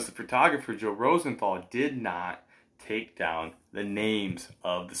problem was the photographer Joe Rosenthal did not take down the names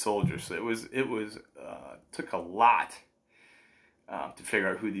of the soldiers. So it took a lot to figure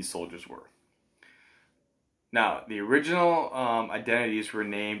out who these soldiers were. Now, the original identities were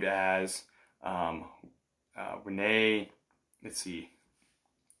named as Rene,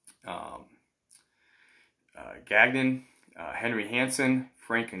 Gagnon, Henry Hansen,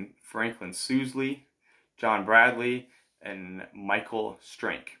 Franklin Sousley, John Bradley, and Michael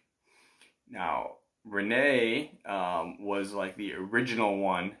Strank. Now, Rene was like the original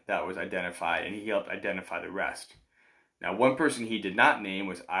one that was identified, and he helped identify the rest. Now, one person he did not name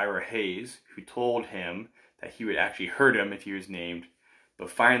was Ira Hayes, who told him that he would actually hurt him if he was named. But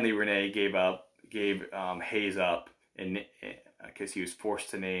finally, Rene gave Hayes up, because he was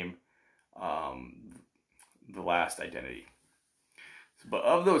forced to name the last identity. But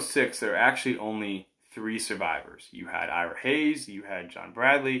of those 6, there are actually only 3 survivors. You had Ira Hayes, you had John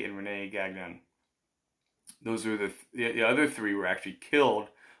Bradley, and Rene Gagnon. Those are the other 3 were actually killed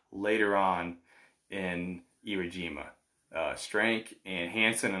later on in Iwo Jima. Strank and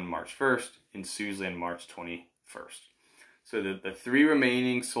Hansen on March 1st, and Sousley on March 21st. So the 3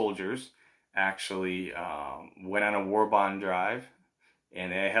 remaining soldiers actually went on a war bond drive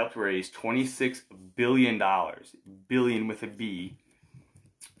and they helped raise $26 billion, billion with a B,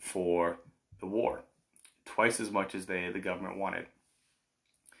 for the war. Twice as much as the government wanted.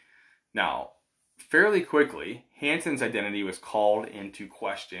 Now, fairly quickly, Hanson's identity was called into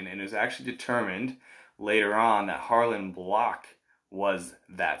question, and it was actually determined later on that Harlan Block was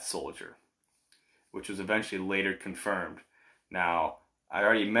that soldier, which was eventually later confirmed. Now, I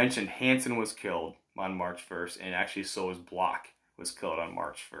already mentioned Hanson was killed on March 1st, and actually so was Block, was killed on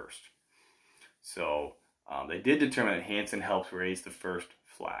March 1st. So they did determine that Hanson helped raise the first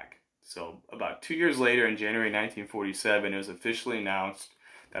flag. So about 2 years later, in January 1947, it was officially announced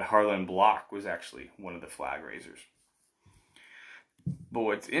that Harlan Block was actually one of the flag raisers. But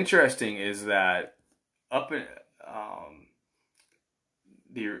what's interesting is that other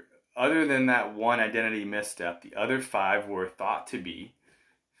than that one identity misstep, the other 5 were thought to be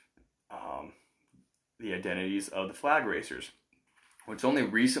the identities of the flag raisers, which only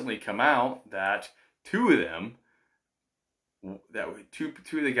recently come out that two of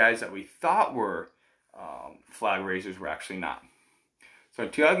the guys that we thought were flag raisers were actually not. So in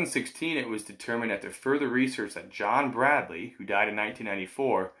 2016, it was determined after further research that John Bradley, who died in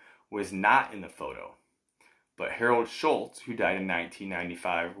 1994, was not in the photo. But Harold Schultz, who died in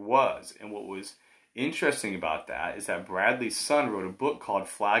 1995, was. And what was interesting about that is that Bradley's son wrote a book called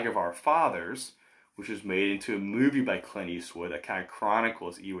Flag of Our Fathers, which was made into a movie by Clint Eastwood that kind of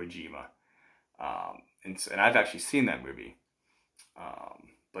chronicles Iwo Jima. And I've actually seen that movie.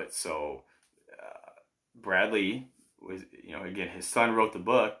 Bradley was, again, his son wrote the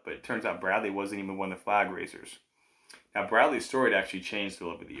book, but it turns out Bradley wasn't even one of the flag raisers. Now, Bradley's story had actually changed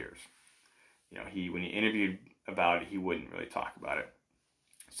over the years. When he interviewed about it, he wouldn't really talk about it.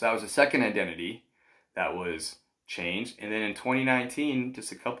 So that was the second identity that was changed. And then in 2019,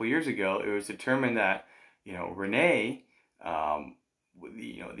 just a couple years ago, it was determined that, Renee,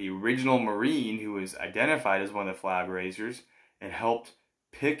 the original Marine who was identified as one of the flag raisers and helped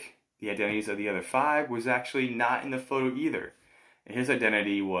pick the identities of the other 5, was actually not in the photo either. And his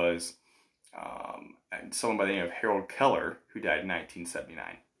identity was someone by the name of Harold Keller, who died in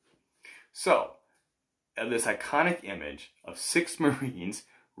 1979. So, this iconic image of 6 Marines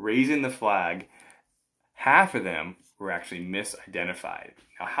raising the flag, half of them were actually misidentified.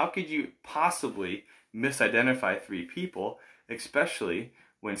 Now, how could you possibly misidentify 3 people, especially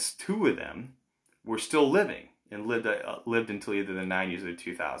when 2 of them were still living and lived until either the 90s or the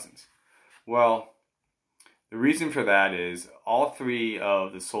 2000s? Well, the reason for that is all 3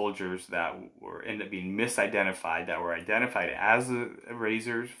 of the soldiers that ended up being misidentified, that were identified as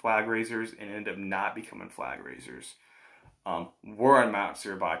flag raisers, and ended up not becoming flag raisers, were on Mount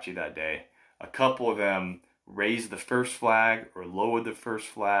Suribachi that day. A couple of them raised the first flag or lowered the first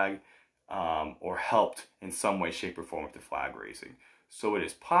flag, or helped in some way, shape, or form with the flag raising. So it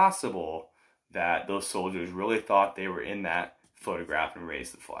is possible that those soldiers really thought they were in that photograph and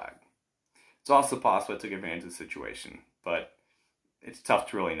raised the flag. It's also possible it took advantage of the situation, but it's tough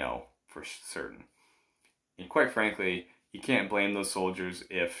to really know for certain. And quite frankly, you can't blame those soldiers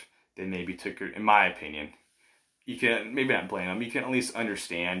if they maybe took it, in my opinion. You can maybe not blame them, you can at least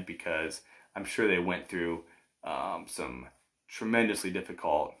understand, because I'm sure they went through some tremendously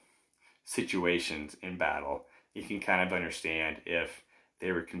difficult situations in battle. You can kind of understand if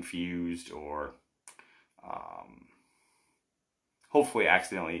they were confused or hopefully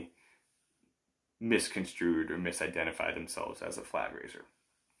accidentally misconstrued or misidentified themselves as a flag raiser.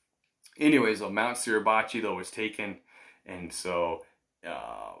 Anyways, Mount Suribachi, though, was taken, and so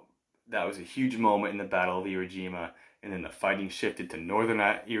that was a huge moment in the Battle of Iwo Jima, and then the fighting shifted to northern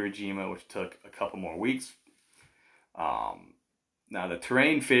Iwo Jima, which took a couple more weeks. Now, the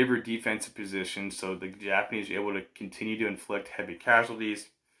terrain favored defensive positions, so the Japanese were able to continue to inflict heavy casualties.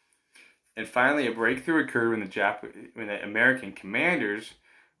 And finally, a breakthrough occurred when the American commanders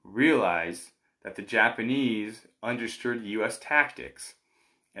realized that the Japanese understood U.S. tactics,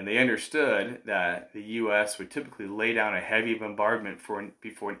 and they understood that the U.S. would typically lay down a heavy bombardment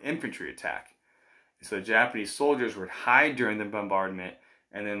before an infantry attack. So the Japanese soldiers would hide during the bombardment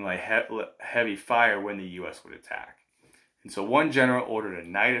and then lay heavy fire when the U.S. would attack. And so one general ordered a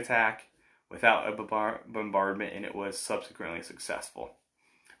night attack without a bombardment, and it was subsequently successful.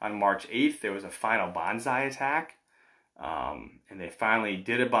 On March 8th, there was a final banzai attack. And they finally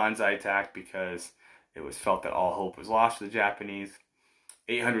did a banzai attack because it was felt that all hope was lost for the Japanese.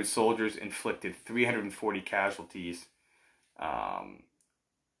 800 soldiers inflicted 340 casualties on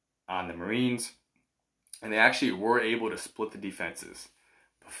the Marines. And they actually were able to split the defenses.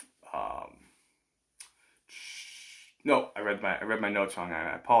 No, I read my notes wrong.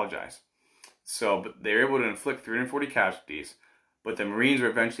 I apologize. But they were able to inflict 340 casualties. but the Marines were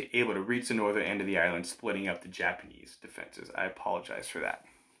eventually able to reach the northern end of the island, splitting up the Japanese defenses. I apologize for that.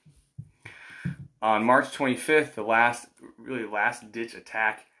 On March 25th, the last-ditch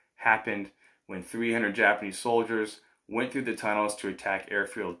attack happened when 300 Japanese soldiers went through the tunnels to attack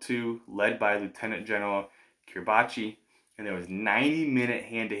Airfield 2, led by Lieutenant General Kiribachi, and there was 90-minute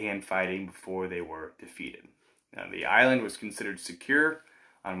hand-to-hand fighting before they were defeated. Now, the island was considered secure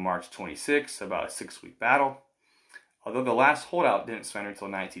on March 26, about a 6-week battle, although the last holdout didn't surrender until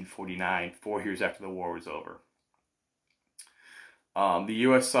 1949, 4 years after the war was over. The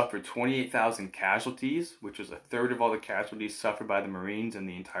U.S. suffered 28,000 casualties, which was a third of all the casualties suffered by the Marines in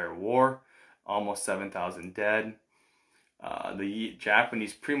the entire war, almost 7,000 dead. The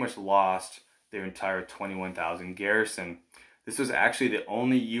Japanese pretty much lost their entire 21,000 garrison. This was actually the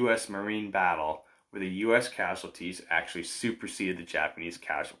only U.S. Marine battle where the U.S. casualties actually superseded the Japanese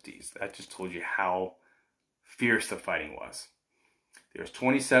casualties. That just told you how fierce the fighting was. There was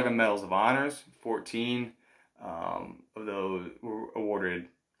 27 medals of honors, 14 of those were awarded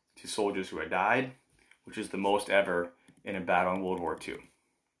to soldiers who had died, which is the most ever in a battle in World War II.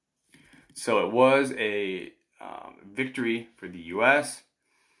 So it was a victory for the U.S.,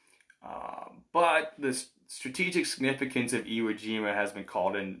 but the strategic significance of Iwo Jima has been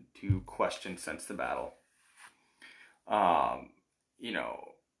called into question since the battle.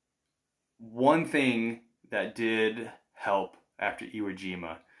 One thing that did help after Iwo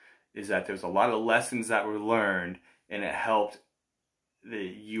Jima is that there's a lot of lessons that were learned, and it helped the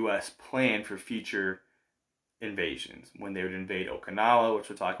U.S. plan for future invasions. When they would invade Okinawa, which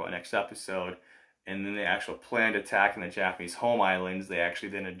we'll talk about next episode, and then the actual planned attack on the Japanese home islands, they actually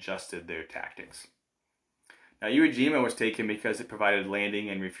then adjusted their tactics. Now, Iwo Jima was taken because it provided landing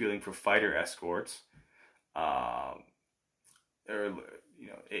and refueling for fighter escorts.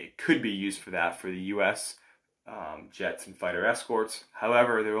 It could be used for that for the U.S. Jets and fighter escorts.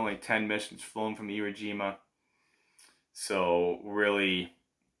 However, there were only 10 missions flown from Iwo Jima, so really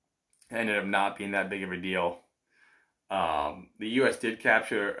ended up not being that big of a deal. The U.S. did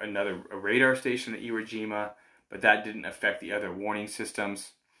capture a radar station at Iwo Jima, but that didn't affect the other warning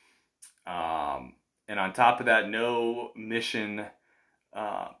systems. And on top of that, no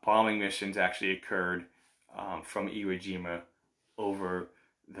bombing missions actually occurred from Iwo Jima over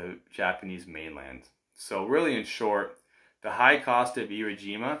the Japanese mainland. So really, in short, the high cost of Iwo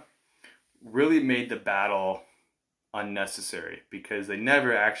Jima really made the battle unnecessary because they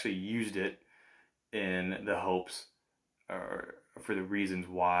never actually used it in the hopes or for the reasons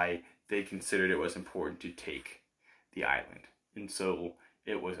why they considered it was important to take the island. And so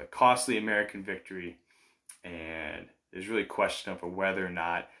it was a costly American victory, and there's really a question over whether or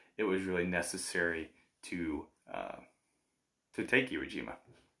not it was really necessary to take Iwo Jima.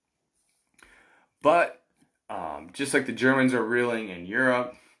 But just like the Germans are reeling in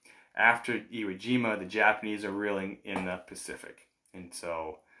Europe, after Iwo Jima, the Japanese are reeling in the Pacific. And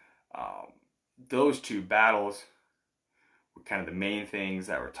so those two battles were kind of the main things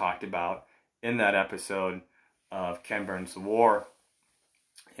that were talked about in that episode of Ken Burns' The War.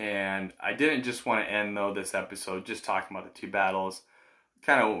 And I didn't just want to end, though, this episode just talking about the two battles.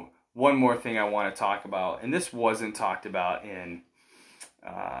 Kind of one more thing I want to talk about, and this wasn't talked about in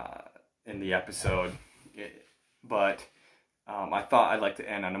the episode, but I thought I'd like to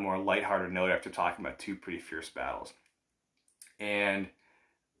end on a more lighthearted note after talking about two pretty fierce battles. And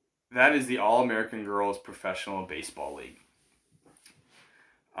that is the All-American Girls Professional Baseball League.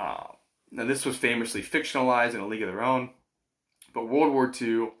 Now, this was famously fictionalized in A League of Their Own, but World War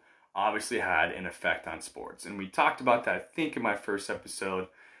II obviously had an effect on sports. And we talked about that, I think, in my first episode,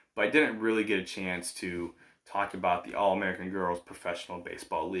 but I didn't really get a chance to talk about the All-American Girls Professional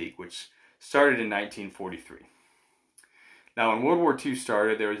Baseball League, which started in 1943. Now, when World War II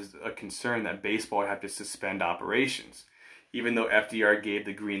started, there was a concern that baseball would have to suspend operations, even though FDR gave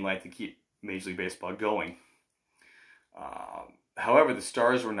the green light to keep Major League Baseball going. However, the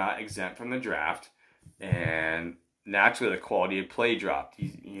Stars were not exempt from the draft, and naturally the quality of play dropped.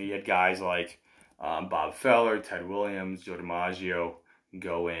 You had guys like Bob Feller, Ted Williams, Joe DiMaggio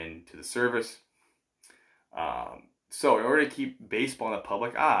go into the service. So in order to keep baseball in the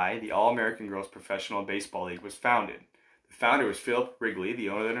public eye, the All-American Girls Professional Baseball League was founded. The founder was Philip Wrigley, the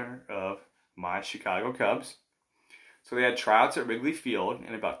owner of my Chicago Cubs. So they had tryouts at Wrigley Field,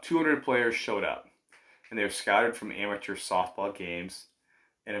 and about 200 players showed up. And they were scouted from amateur softball games,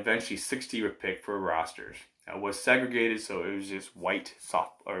 and eventually 60 were picked for rosters. It was segregated, so it was just white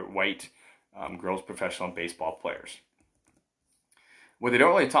girls professional baseball players. What they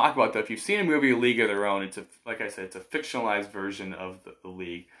don't really talk about, though, if you've seen a movie, A League of Their Own, it's a fictionalized version of the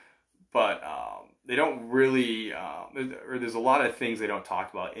league. But they don't really, or there's a lot of things they don't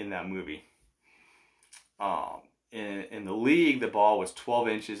talk about in that movie. In the league, the ball was 12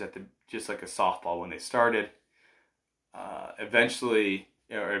 inches just like a softball when they started. Eventually,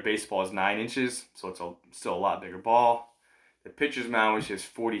 baseball is 9 inches, so it's still a lot bigger ball. The pitcher's mound was just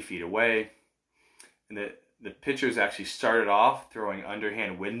 40 feet away, and the pitchers actually started off throwing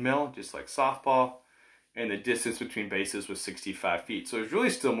underhand windmill, just like softball, and the distance between bases was 65 feet. So it was really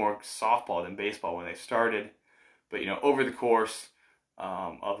still more softball than baseball when they started. But, over the course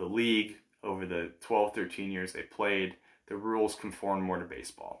of the league, over the 12, 13 years they played, the rules conformed more to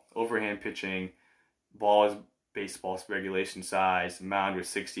baseball. Overhand pitching, ball is baseball's regulation size, the mound was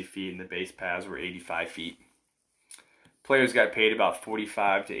 60 feet, and the base paths were 85 feet. Players got paid about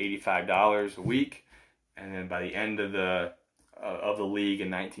 $45 to $85 a week, and then by the end of the league in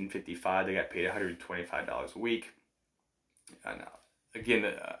 1955, they got paid $125 a week. And again,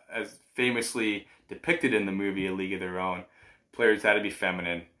 as famously depicted in the movie A League of Their Own, players had to be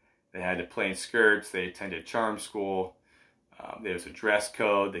feminine. They had to play in skirts. They attended charm school. There was a dress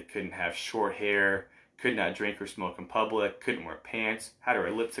code. They couldn't have short hair, could not drink or smoke in public, couldn't wear pants, had to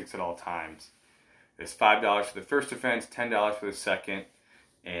wear lipsticks at all times. There's $5 for the first offense, $10 for the second,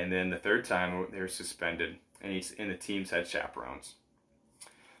 and then the third time they were suspended. And the teams had chaperones.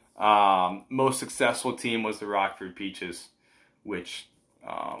 Most successful team was the Rockford Peaches, which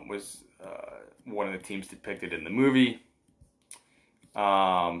was one of the teams depicted in the movie.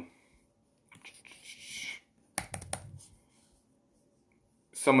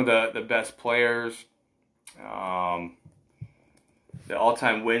 Some of the best players. The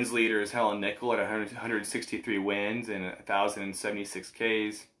all-time wins leader is Helen Nickel at 163 wins and 1,076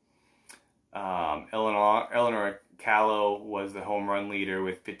 Ks. Eleanor Callow was the home run leader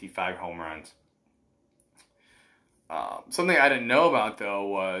with 55 home runs. Something I didn't know about, though,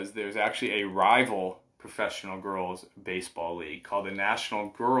 was there's actually a rival professional girls baseball league called the National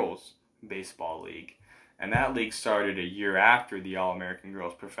Girls Baseball League. And that league started a year after the All-American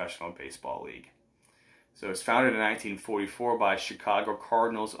Girls Professional Baseball League. So it was founded in 1944 by Chicago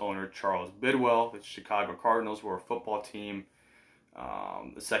Cardinals owner Charles Bidwell. The Chicago Cardinals were a football team.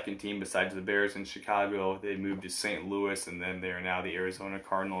 The second team besides the Bears in Chicago. They moved to St. Louis, and then they are now the Arizona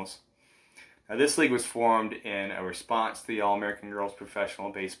Cardinals. Now, this league was formed in a response to the All-American Girls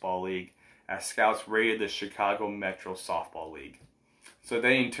Professional Baseball League as scouts raided the Chicago Metro Softball League. So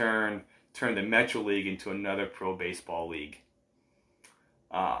they, in turn, turned the Metro League into another pro baseball league.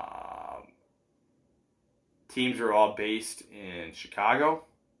 Teams are all based in Chicago,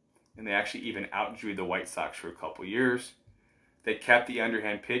 and they actually even outdrew the White Sox for a couple years. They kept the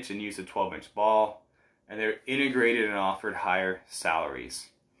underhand pitch and used a 12-inch ball, and they're integrated and offered higher salaries.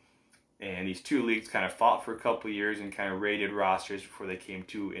 And these two leagues kind of fought for a couple of years and kind of raided rosters before they came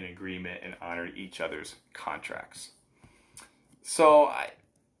to an agreement and honored each other's contracts. So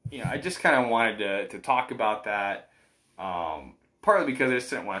I just kind of wanted to talk about that, partly because I just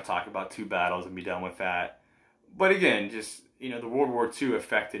didn't want to talk about two battles and be done with that. But again, just, the World War II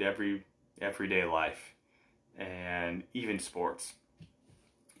affected everyday life and even sports.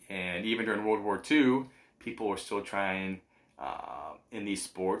 And even during World War II, people were still trying in these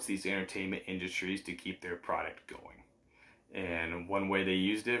sports, these entertainment industries, to keep their product going. And one way they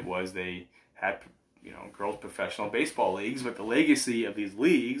used it was they had, girls' professional baseball leagues. But the legacy of these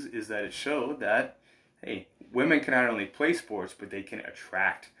leagues is that it showed that, hey, women can not only play sports, but they can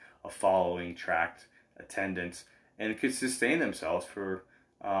attract a following, attract attendance, and could sustain themselves for,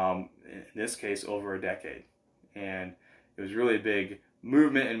 in this case, over a decade. And it was really a big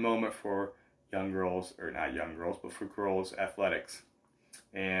movement and moment for young girls, or not young girls, but for girls' athletics.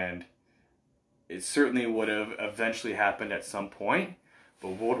 And it certainly would have eventually happened at some point, but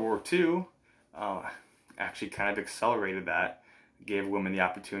World War II actually kind of accelerated that, gave women the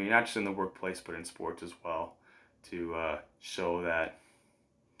opportunity, not just in the workplace, but in sports as well, to show that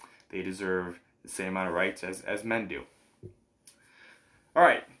they deserve the same amount of rights as men do. All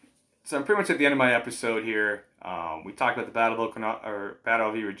right, so I'm pretty much at the end of my episode here. We talked about the Battle of Iwo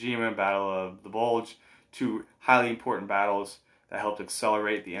Jima, Battle of the Bulge, two highly important battles that helped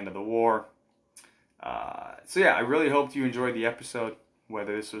accelerate the end of the war. So yeah, I really hope you enjoyed the episode,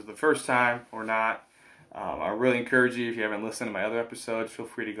 whether this was the first time or not. I really encourage you, if you haven't listened to my other episodes, feel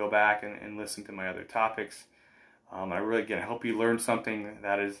free to go back and listen to my other topics. I really, again, hope you learned something.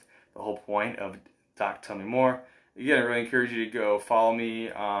 That is the whole point of Doc Tell Me More. Again, I really encourage you to go follow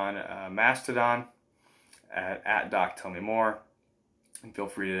me on Mastodon at Doc Tell Me More. And feel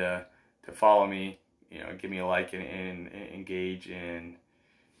free to follow me, give me a like and engage in,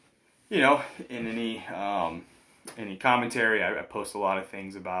 in any commentary. I post a lot of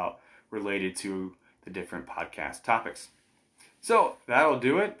things about related to the different podcast topics. So that'll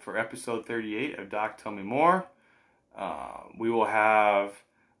do it for episode 38 of Doc Tell Me More. We will have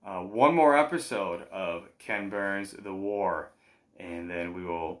one more episode of Ken Burns' The War, and then we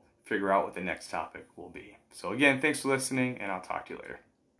will figure out what the next topic will be. So again, thanks for listening, and I'll talk to you later.